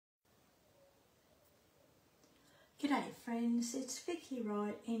G'day friends, it's Vicky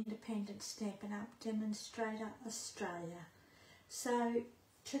Wright, Independent Stampin' Up Demonstrator, Australia. So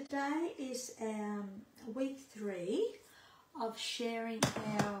today is week 3 of sharing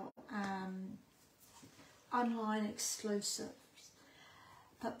our online exclusives.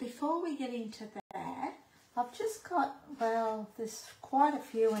 But before we get into that, I've just got, well, there's quite a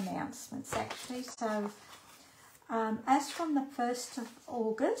few announcements actually. So as from the 1st of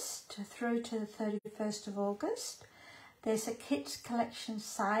August through to the 31st of August, there's a kits collection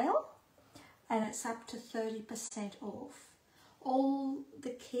sale and it's up to 30% off. All the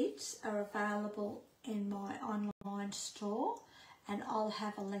kits are available in my online store and I'll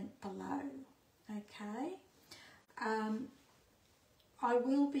have a link below, okay? I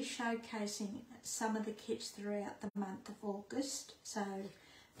will be showcasing some of the kits throughout the month of August, so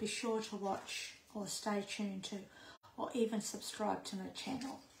be sure to watch or stay tuned to or even subscribe to my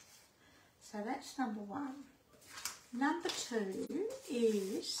channel. So that's number 1. Number 2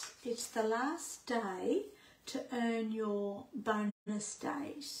 is it's the last day to earn your bonus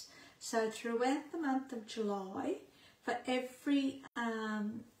days. So throughout the month of July, for every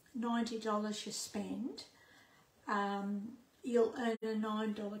 $90 you spend, you'll earn a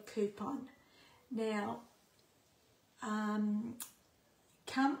 $9 coupon. Now, come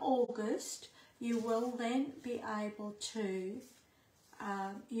August, you will then be able to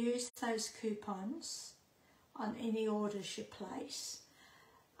use those coupons on any orders you place.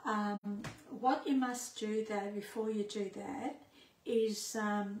 What you must do though before you do that is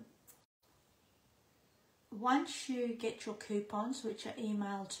once you get your coupons, which are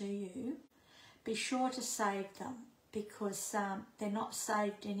emailed to you, be sure to save them because they're not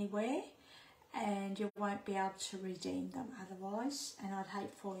saved anywhere and you won't be able to redeem them otherwise, and I'd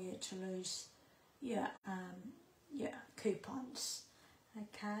hate for you to lose your coupons.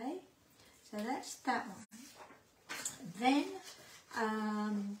 Okay, so that's that one. Then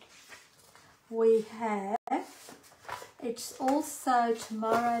we have, it's also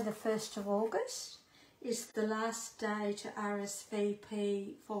tomorrow the 1st of August is the last day to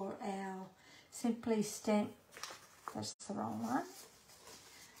RSVP for our Simply Stamp, that's the wrong one,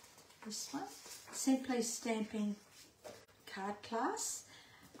 this one, Simply Stamping card class,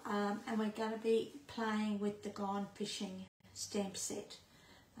 and we're going to be playing with the Gone Fishing stamp set.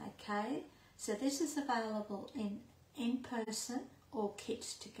 Okay, so this is available in person or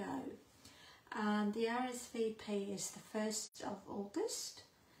kits to go. The RSVP is the 1st of August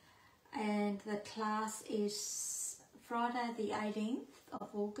and the class is Friday the 18th of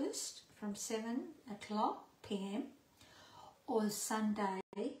August from 7 o'clock p.m. or Sunday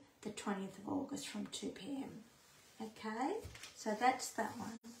the 20th of August from 2 p.m. Okay, so that's that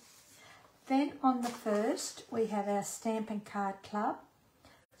one. Then on the 1st we have our Stamp and Card Club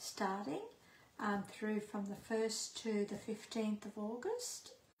starting through from the 1st to the 15th of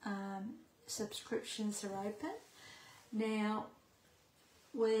August. Subscriptions are open. Now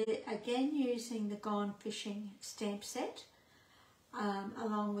we're again using the Gone Fishing stamp set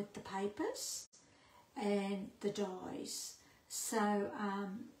along with the papers and the dies. So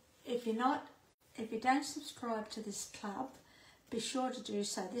if you don't subscribe to this club, be sure to do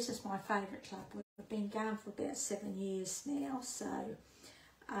so. This is my favourite club. We've been going for about 7 years now, so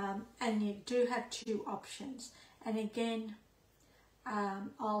and you do have 2 options. And again,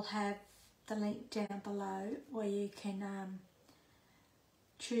 I'll have the link down below where you can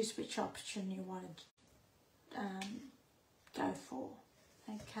choose which option you want to go for.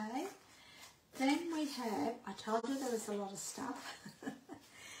 Okay. Then we have, I told you there was a lot of stuff.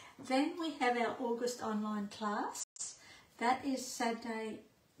 Then we have our August online class. That is Saturday,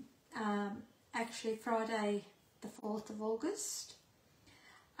 actually Friday the 4th of August.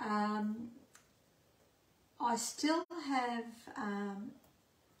 I still have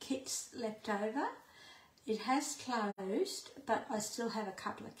kits left over. It has closed, but I still have a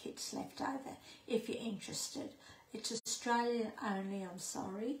couple of kits left over if you're interested. It's Australia only, I'm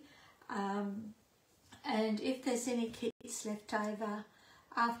sorry. And if there's any kits left over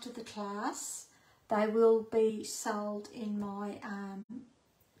after the class, they will be sold in my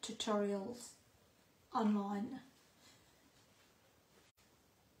tutorials online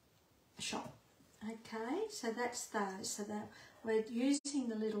shop. Okay, so that's those. So that we're using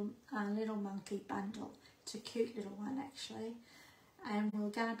the little monkey bundle. It's a cute little one actually, and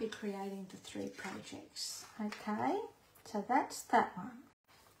we're going to be creating the 3 projects. Okay, so that's that one.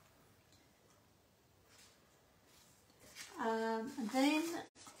 Then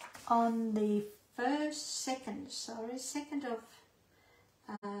on the 2nd of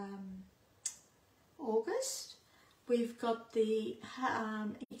August, we've got the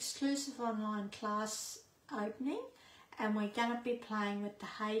exclusive online class opening, and we're going to be playing with the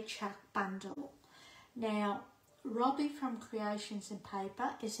Hey Chuck bundle. Now, Robbie from Creations and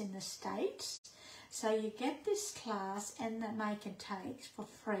Paper is in the States, so you get this class and the make and takes for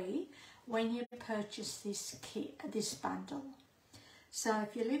free when you purchase this kit, this bundle. So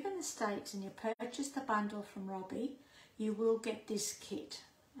if you live in the States and you purchase the bundle from Robbie, you will get this kit,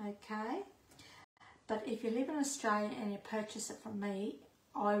 okay? But if you live in Australia and you purchase it from me,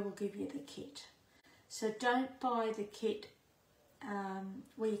 I will give you the kit. So don't buy the kit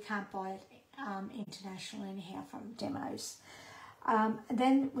where you can't buy it international anyhow from demos.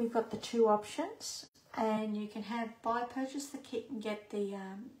 Then we've got the two options, and you can have purchase the kit and get the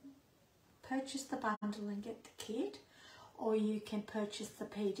purchase the bundle and get the kit, or you can purchase the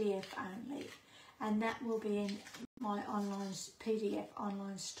PDF only, and that will be in my online PDF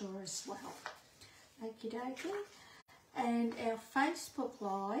online store as well. Okie dokie. And our Facebook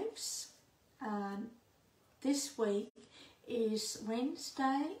Lives this week is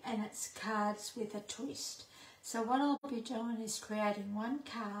Wednesday, and it's cards with a twist. So what I'll be doing is creating one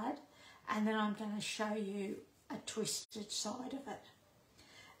card, and then I'm going to show you a twisted side of it.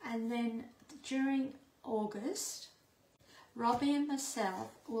 And then during August, Robbie and myself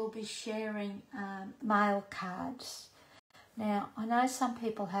will be sharing mail cards. Now, I know some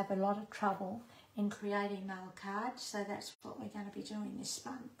people have a lot of trouble in creating mail cards, so that's what we're going to be doing this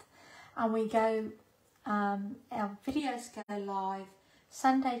month. And we go, our videos go live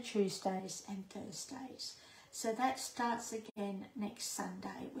Sunday, Tuesdays and Thursdays. So that starts again next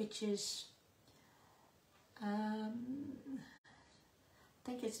Sunday, which is, I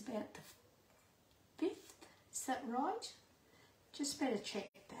think it's about the 5th, is that right? Just better check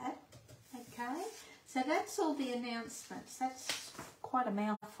that, okay? So that's all the announcements. That's quite a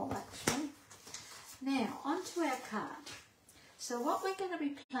mouthful actually. Now, onto our card. So what we're going to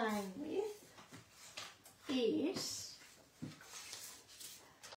be playing with is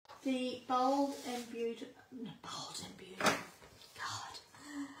the Bold and Beautiful,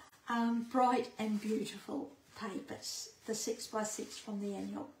 Bright and Beautiful papers, the 6x6 from the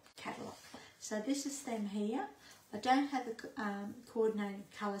annual catalogue. So this is them here. I don't have the coordinated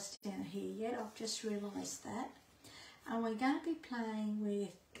colours down here yet, I've just realised that. And we're going to be playing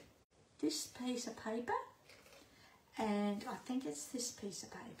with this piece of paper, and I think it's this piece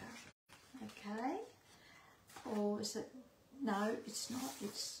of paper, okay? Or is it, no, it's not,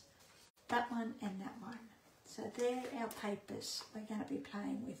 it's that one and that one. So they're our papers we're going to be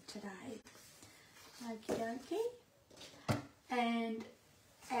playing with today. Okie dokie. And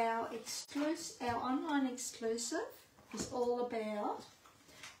our online exclusive is all about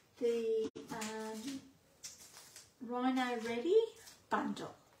the Rhino Ready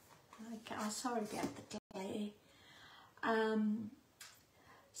Bundle. Okay, oh, sorry about the glare.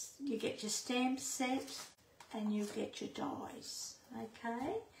 You get your stamp set and you get your dies.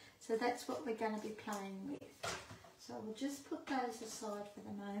 Okay, so that's what we're going to be playing with. So we'll just put those aside for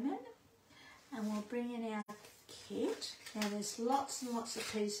the moment, and we'll bring in our kit. Now there's lots and lots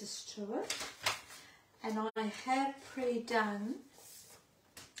of pieces to it, and I have pre-done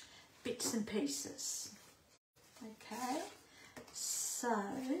bits and pieces. Okay, so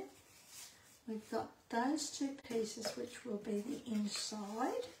we've got those two pieces which will be the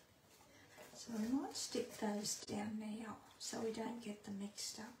inside. So we might stick those down now so we don't get them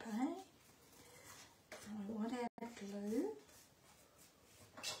mixed up, eh? And we want our glue.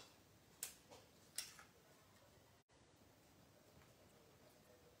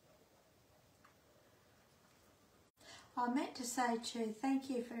 I meant to say too, thank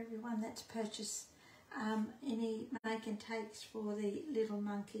you for everyone that's purchased any make and takes for the Little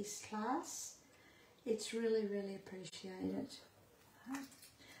Monkeys class. It's really, really appreciated.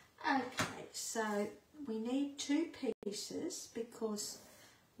 Okay, so we need two pieces because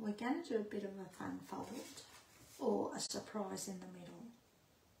we're going to do a bit of a fun fold or a surprise in the middle.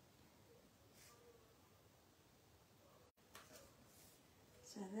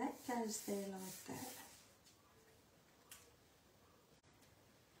 So that goes there like that.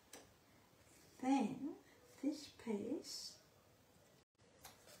 Then this piece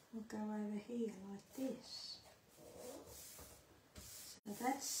will go over here like this. So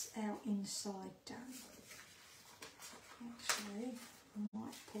that's our inside done. Actually, I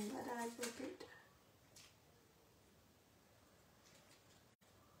might pull that over a bit.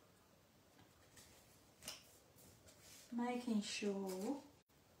 Making sure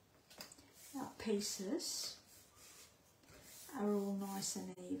our pieces are all nice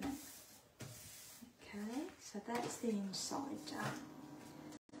and even. Okay, so that's the inside done.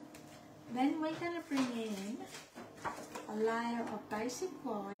 Then we're going to bring in a layer of basic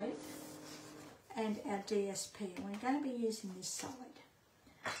white and our DSP. And we're going to be using this side.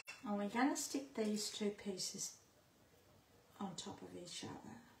 And we're going to stick these two pieces on top of each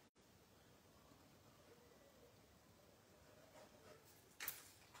other.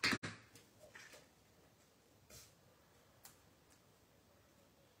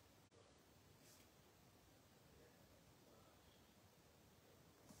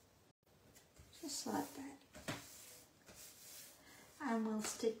 Just like that. And we'll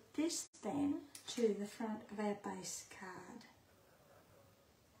stick this then to the front of our base card.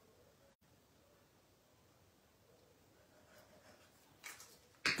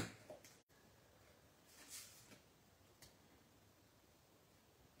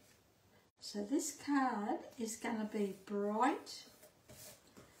 So this card is going to be bright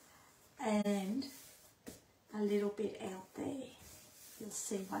and a little bit out there. You'll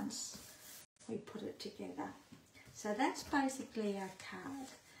see once we put it together. So that's basically our card.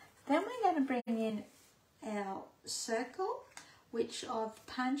 Then we're going to bring in our circle, which I've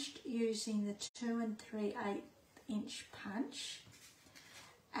punched using the 2 3/8 inch punch.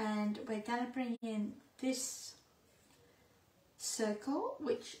 And we're going to bring in this circle,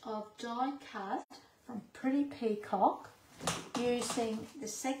 which I've die cut from Pretty Peacock using the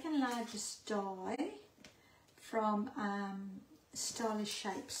second largest die from Stylish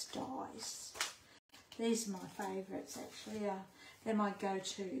Shapes dies. These are my favourites actually. They're my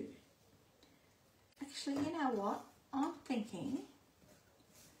go-to. Actually, you know what? I'm thinking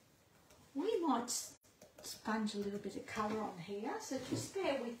we might sponge a little bit of colour on here, so just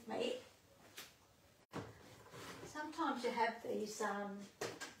bear with me. Sometimes you have these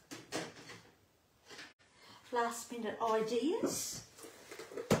last minute ideas.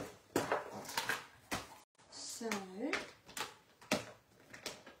 So,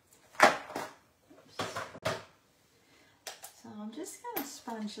 I'm just going to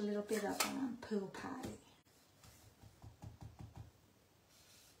sponge a little bit of Pool Party.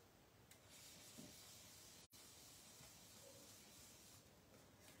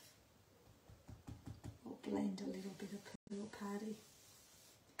 Or blend a little bit of Pool Party.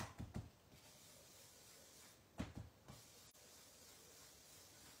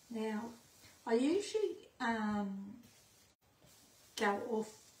 Now, I usually go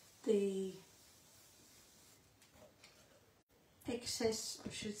off the excess, I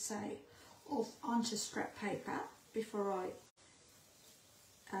should say, off onto scrap paper before I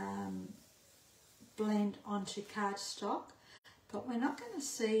blend onto cardstock, but we're not going to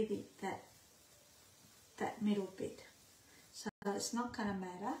see that middle bit, so it's not going to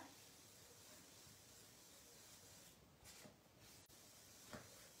matter.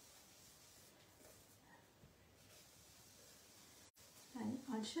 And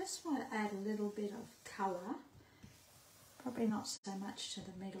I just want to add a little bit of colour. Probably not so much to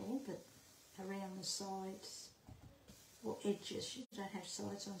the middle, but around the sides or edges. You don't have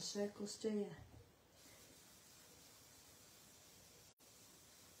sides on circles, do you?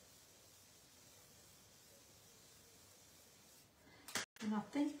 And I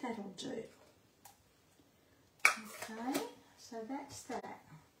think that'll do. Okay, so that's that.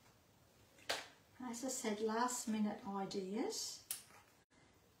 As I said, last minute ideas,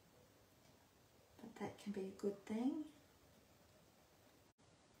 but that can be a good thing.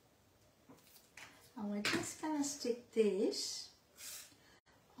 And we're just going to stick this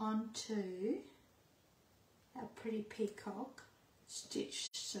onto our Pretty Peacock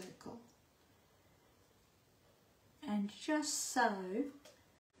stitched circle. And just so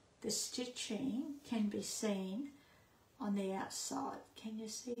the stitching can be seen on the outside. Can you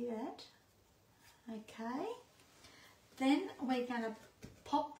see that? Okay. Then we're going to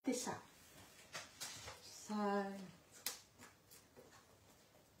pop this up. So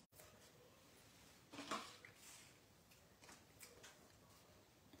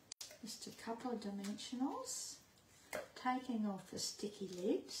just a couple of dimensionals, taking off the sticky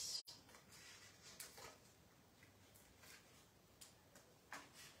lids.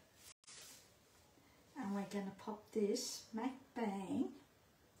 And we're going to pop this smack bang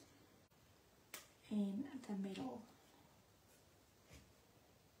in the middle.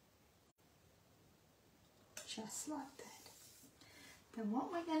 Just like that. Then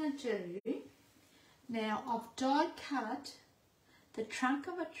what we're going to do, now I've die cut the trunk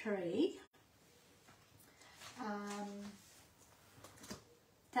of a tree,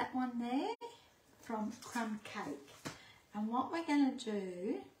 that one there from Crumb Cake, and what we're going to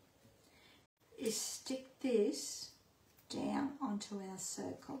do is stick this down onto our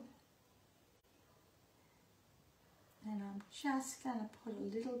circle, and I'm just going to put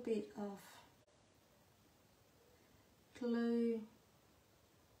a little bit of glue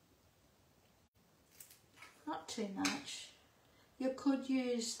too much. You could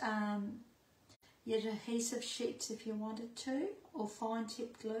use your adhesive sheets if you wanted to, or fine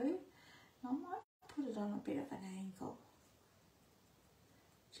tip glue. I might put it on a bit of an angle,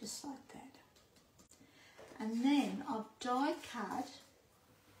 just like that. And then I've die cut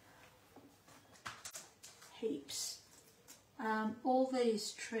heaps, all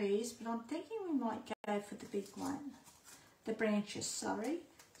these trees, but I'm thinking we might go for the big one, the branches, sorry.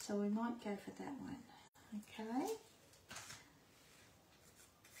 So we might go for that one, okay?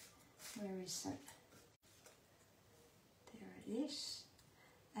 Where is it? There it is.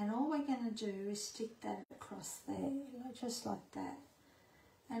 And all we're going to do is stick that across there, just like that.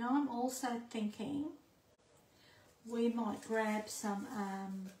 And I'm also thinking we might grab some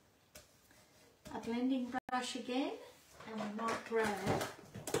a blending brush again, and we might grab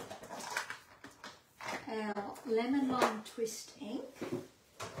our lemon lime twist ink.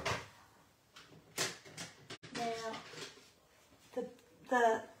 Now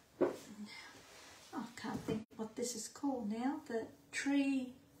I can't think what this is called now. The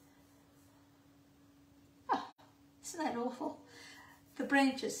tree. Oh, isn't that awful? The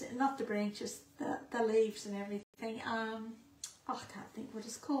branches, not the branches, the leaves and everything. I can't think what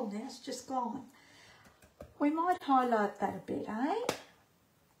it's called now. It's just gone. We might highlight that a bit, eh?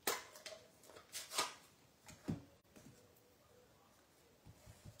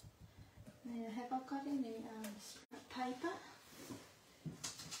 Now, have I got any scrap paper?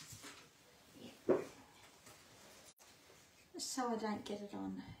 Yeah. Just so I don't get it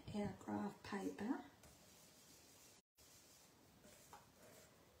on our graph paper.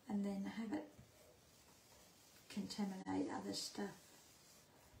 And then have it contaminate other stuff.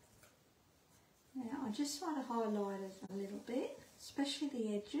 Now I just want to highlight it a little bit, especially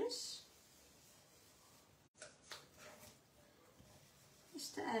the edges,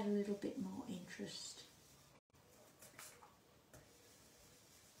 just to add a little bit more interest.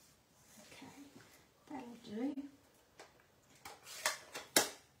 Okay, that'll do.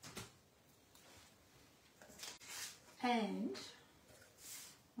 And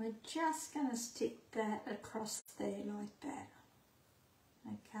we're just going to stick that across there like that,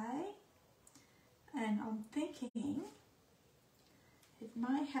 okay? And I'm thinking it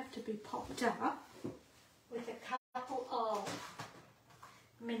may have to be popped up with a couple of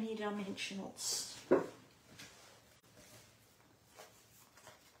mini dimensionals.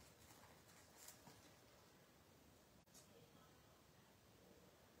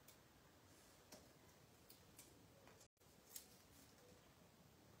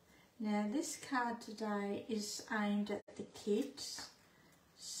 Now this card today is aimed at the kids,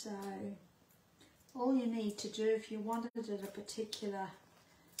 so all you need to do if you wanted it a particular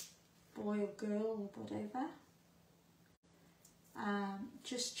boy or girl or whatever,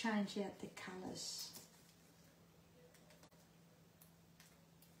 just change out the colours.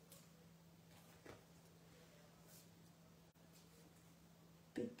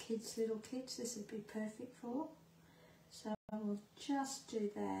 Big kids, little kids, this would be perfect for. So we'll just do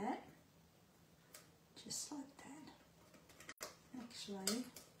that, just like that. Actually,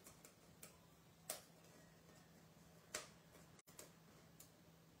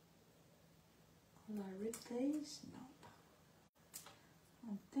 will I rip these? Nope.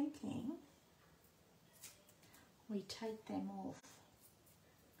 I'm thinking we take them off,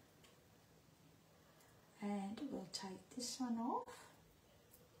 and we'll take this one off,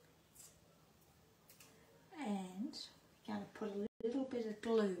 and we're going to put a little bit of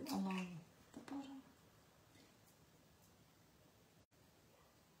glue along the bottom,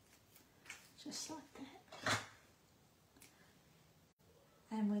 just like that.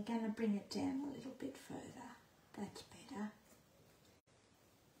 And we're going to bring it down a little bit further. That's better.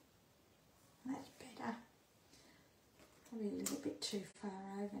 That's better. Probably a little bit too far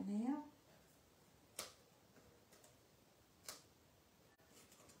over now.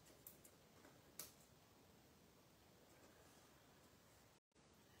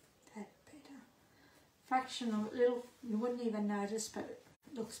 That's better. Fractional, little, you wouldn't even notice, but it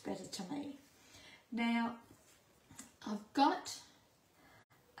looks better to me. Now, I've got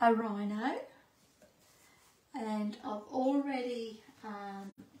a Rhino, and I've already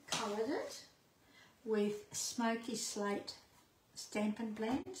coloured it with Smoky Slate Stampin'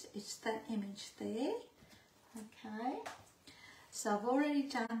 Blends. It's that image there, okay? So I've already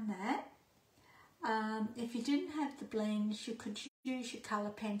done that. If you didn't have the blends, you could use your colour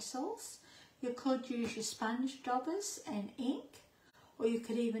pencils, you could use your sponge daubers and ink, or you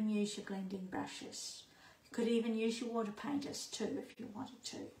could even use your blending brushes. You could even use your water painters too if you wanted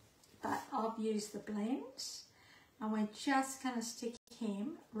to. But I've used the blends, and we're just going to stick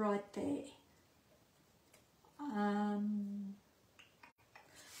him right there.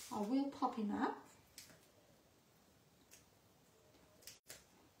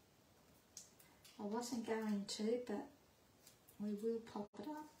 wasn't going to, but we will pop it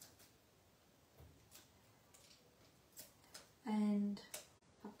up. And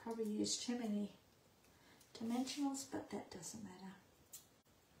I've probably used too many dimensionals, but that doesn't matter.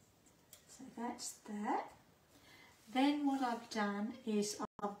 So that's that. Then what I've done is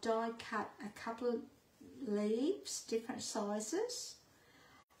I've die cut a couple of leaves, different sizes,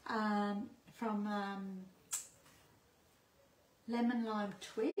 from Lemon Lime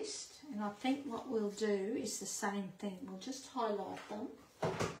Twist, and I think what we'll do is the same thing. We'll just highlight them,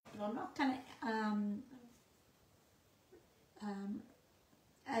 but I'm not going to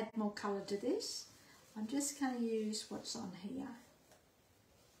add more colour to this. I'm just going to use what's on here,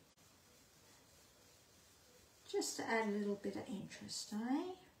 just to add a little bit of interest,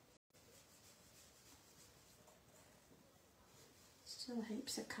 eh? Still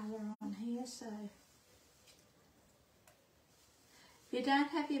heaps of colour on here, so if you don't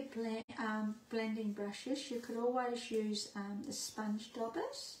have your blending brushes, you could always use the sponge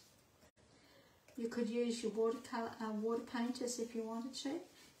daubers. You could use your water painters if you wanted to,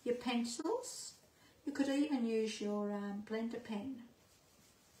 your pencils. You could even use your blender pen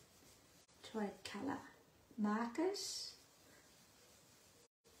to add colour. Markers.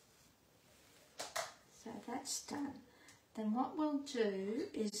 So that's done. Then what we'll do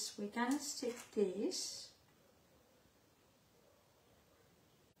is we're going to stick this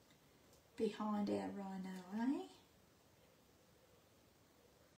behind our rhino, eh?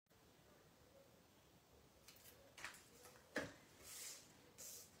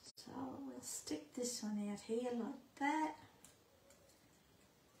 So we'll stick this one out here like that.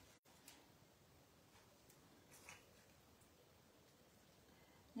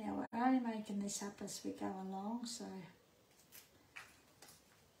 Now we're only making this up as we go along, so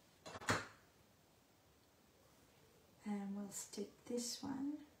and we'll stick this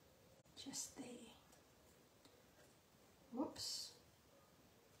one just there. Whoops.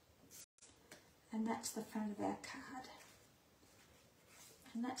 And that's the front of our card.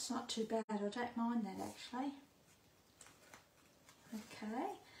 And that's not too bad, I don't mind that actually.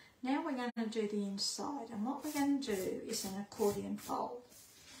 Okay, now we're going to do the inside, and what we're going to do is an accordion fold.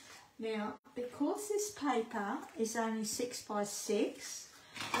 Now, because this paper is only 6 by 6,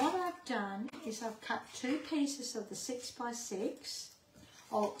 what I've done is I've cut 2 pieces of the 6 by 6.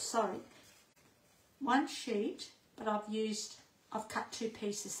 Oh, sorry, 1 sheet, but I've cut 2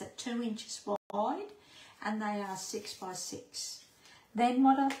 pieces at 2 inches wide, and they are 6 by 6. Then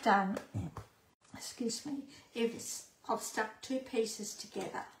what I've done, excuse me, is I've stuck 2 pieces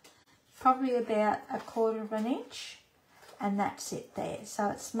together, probably about 1/4 of an inch. And that's it there. So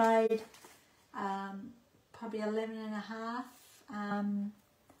it's made probably 11.5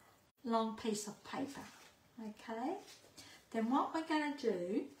 long piece of paper. Okay. Then what we're going to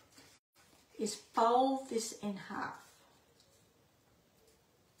do is fold this in half.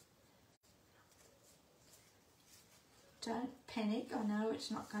 Don't panic. I know it's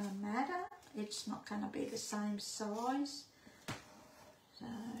not going to matter. It's not going to be the same size. So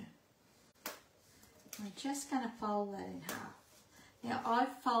we're just going to fold that in half. Now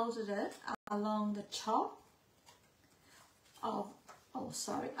I've folded it along the top of,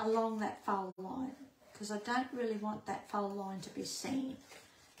 along that fold line, because I don't really want that fold line to be seen.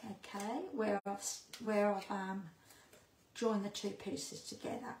 Okay, where I've joined the 2 pieces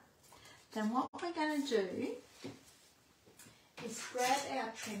together. Then what we're going to do is grab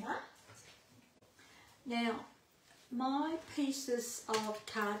our trimmer. Now my pieces of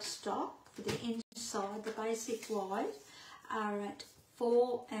cardstock for the inside, the basic wide, are at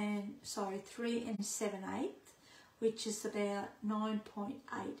 3 7/8, which is about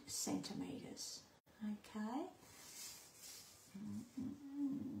 9.8 centimetres. Okay.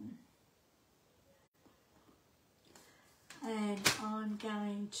 And I'm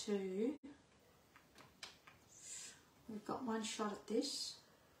going to, we've got 1 shot at this.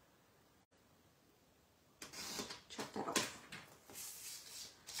 Chop that off.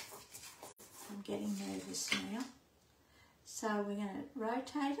 I'm getting nervous now. So we're going to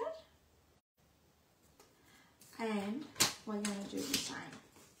rotate it, and we're going to do the same.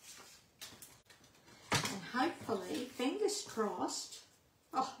 And hopefully, fingers crossed,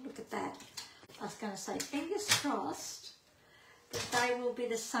 oh look at that, I was going to say fingers crossed that they will be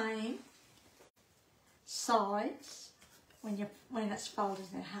the same size when it's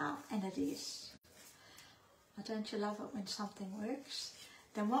folded in half, and it is. Oh, don't you love it when something works?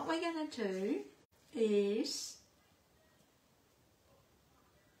 Then what we're going to do is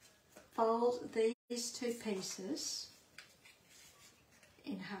fold these 2 pieces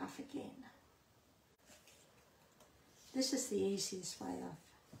in half again. This is the easiest way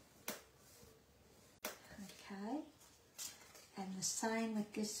okay? And the same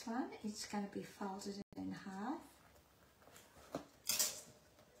with this one, it's going to be folded in half.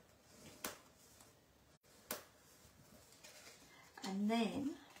 And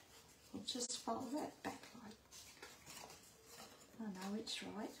then we'll just fold that back like, oh no, it's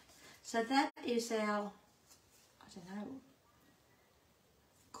right. So that is our, I don't know,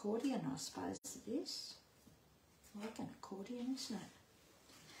 accordion, I suppose it is. Like an accordion, isn't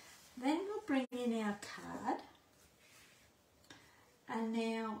it? Then we'll bring in our card. And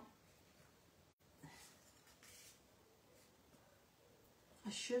now, I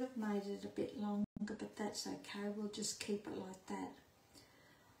should have made it a bit longer, but that's okay. We'll just keep it like that.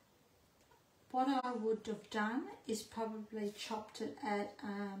 What I would have done is probably chopped it at,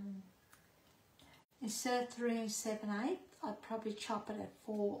 instead of 3 7/8, I'd probably chop it at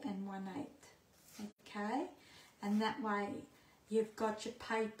 4 1/8. Okay? And that way you've got your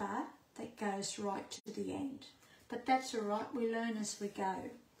paper that goes right to the end. But that's all right, we learn as we go.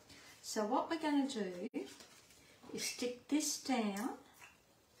 So what we're going to do is stick this down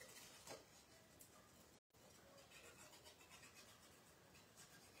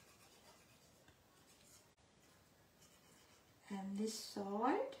and this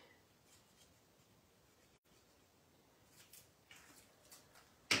side.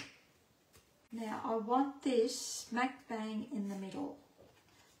 Now I want this smack bang in the middle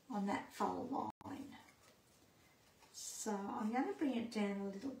on that fold line. So I'm going to bring it down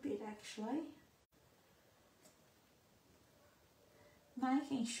a little bit actually.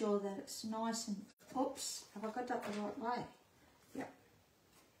 Making sure that it's nice and, oops, have I got that the right way? Yep.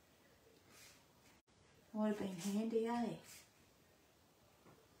 Would have been handy, eh?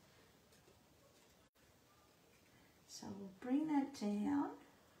 So we'll bring that down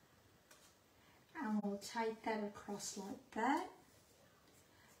and we'll take that across like that.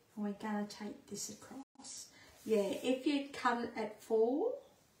 And we're going to take this across. Yeah, if you cut it at 4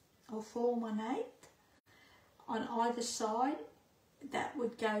 or 4 1/8 on either side, that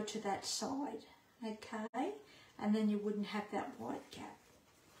would go to that side, okay? And then you wouldn't have that white gap.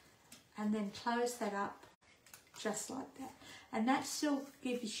 And then close that up just like that. And that still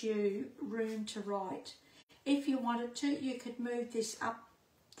gives you room to write. If you wanted to, you could move this up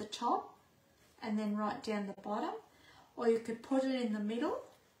the top and then write down the bottom, or you could put it in the middle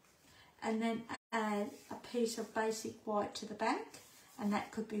and then add a piece of basic white to the back, and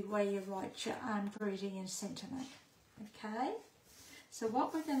that could be where you write your greeting and sentiment, okay? So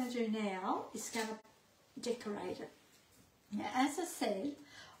what we're going to do now is going to decorate it. Now, as I said,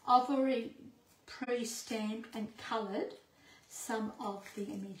 I've already pre-stamped and coloured some of the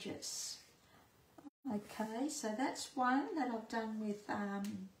images. Okay, so that's one that I've done with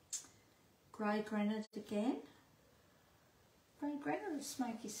grey granite again. Grey granite or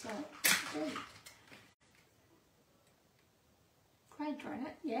smoky slate? Grey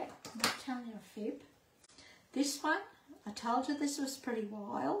granite, yeah, I'm not telling you a fib. This one, I told you this was pretty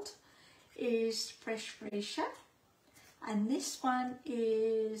wild, is fresh freesia. And this one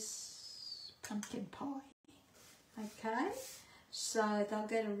is pumpkin pie. Okay, so they'll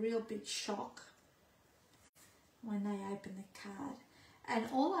get a real big shock when they open the card. And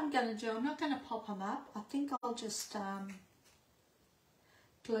all I'm going to do, I'm not going to pop them up. I think I'll just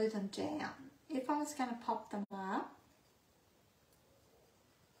glue them down. If I was going to pop them up,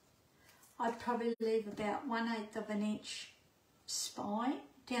 I'd probably leave about 1/8 of an inch spine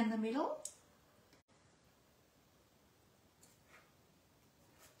down the middle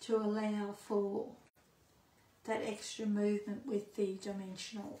to allow for that extra movement with the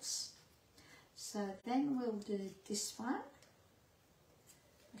dimensionals. So then we'll do this one.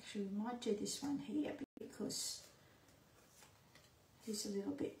 Actually, we might do this one here because he's a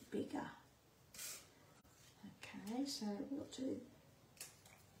little bit bigger. Okay, so we'll do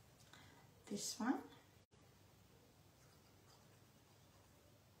this one.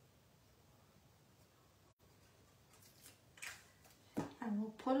 And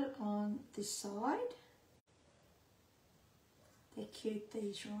we'll put it on this side. They're cute,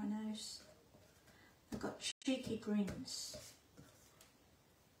 these rhinos. They've got cheeky grins.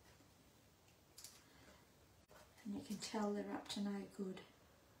 And you can tell they're up to no good.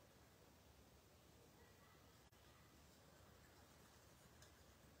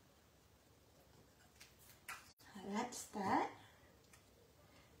 So that's that.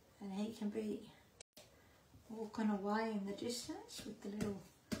 And he can be walking away in the distance with the little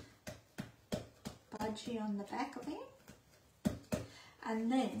budgie on the back of him.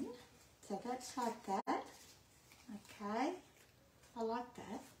 And then, so that's like that. Okay, I like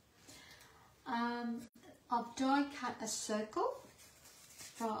that. I've die cut a circle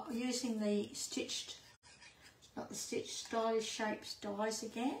using the stitched Got the Stitch Stylish Shapes dies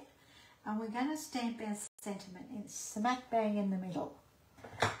again. And we're going to stamp our sentiment in smack bang in the middle.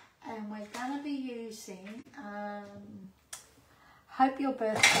 And we're going to be using Hope Your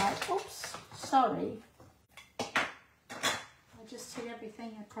Birthday. Oops, sorry. I just hit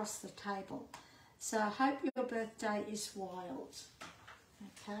everything across the table. So Hope Your Birthday is Wild.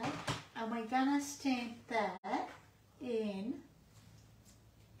 Okay, and we're going to stamp that in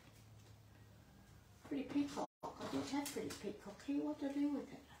Pretty Peacock. I did have Pretty Peacock here. What to do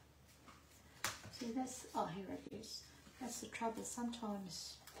with it? See, that's, oh, here it is. That's the trouble.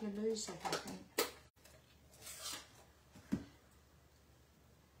 Sometimes you lose everything.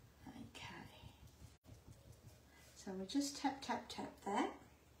 Okay. So we just tap, tap, tap that.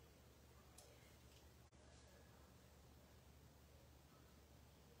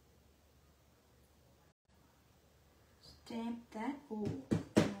 Stamp that. Oh,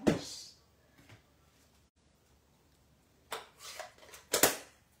 nice.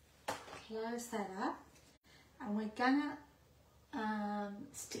 Close that up, and we're gonna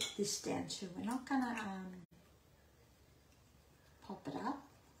stick this down too. We're not gonna pop it up.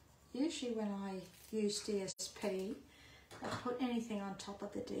 Usually when I use DSP, I put anything on top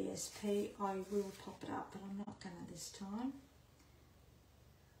of the DSP, I will pop it up, but I'm not gonna this time.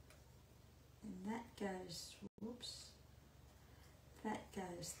 And that goes, whoops. That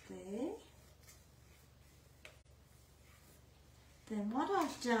goes there. Then what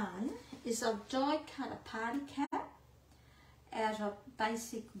I've done is I've die cut a party cap out of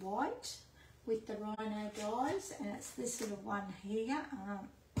basic white with the Rhino dies, and it's this little one here,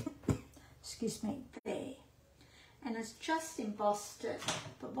 excuse me, there. And it's just embossed it.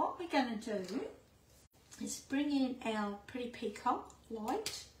 But what we're going to do is bring in our Pretty Peacock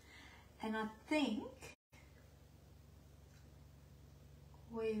light, and I think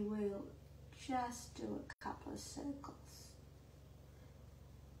we will just do a couple of circles.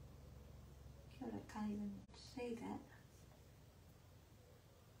 God, I can't even see that.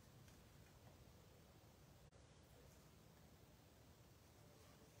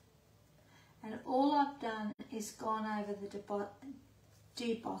 And all I've done is gone over the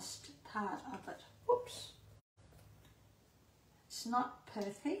debossed part of it. Whoops. It's not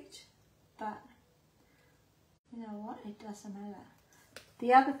perfect, but you know what, it doesn't matter.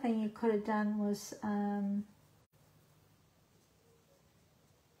 The other thing you could have done was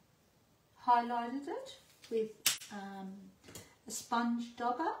highlighted it with a sponge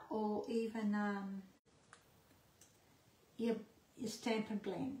dauber, or even your Stampin'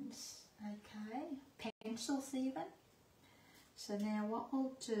 Blends, okay, pencils even. So now what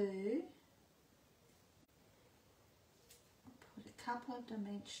we'll do, put a couple of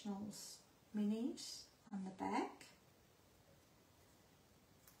dimensionals minis on the back.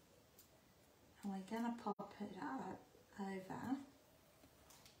 And we're going to pop it up over.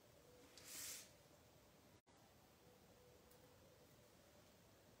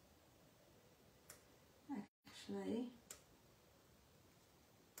 Actually,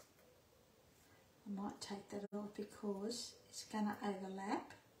 I might take that off because it's going to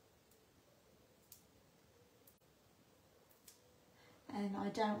overlap. And I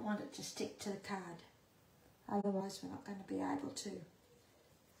don't want it to stick to the card. Otherwise we're not going to be able to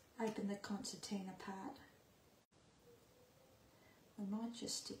open the concertina part. We might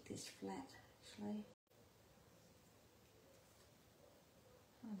just stick this flat, actually.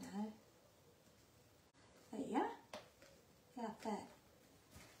 Oh no. There you go. Like that.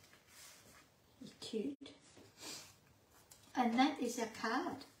 It's cute. And that is our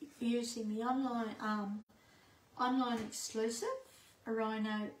card using the online exclusive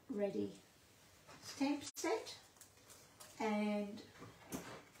Rhino Ready stamp set and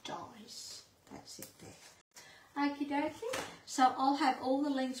dies. That's it there. Okie dokie. So I'll have all the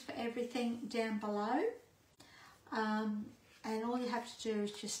links for everything down below. And all you have to do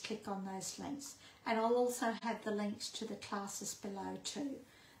is just click on those links. And I'll also have the links to the classes below too,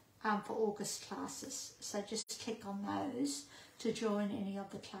 for August classes. So just click on those to join any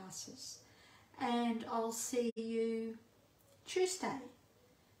of the classes. And I'll see you Tuesday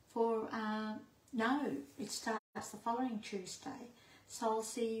for, no, it starts the following Tuesday. So I'll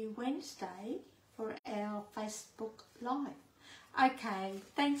see you Wednesday for our Facebook Live. Okay,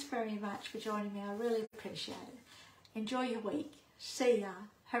 thanks very much for joining me. I really appreciate it. Enjoy your week. See ya.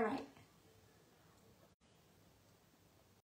 Hooray.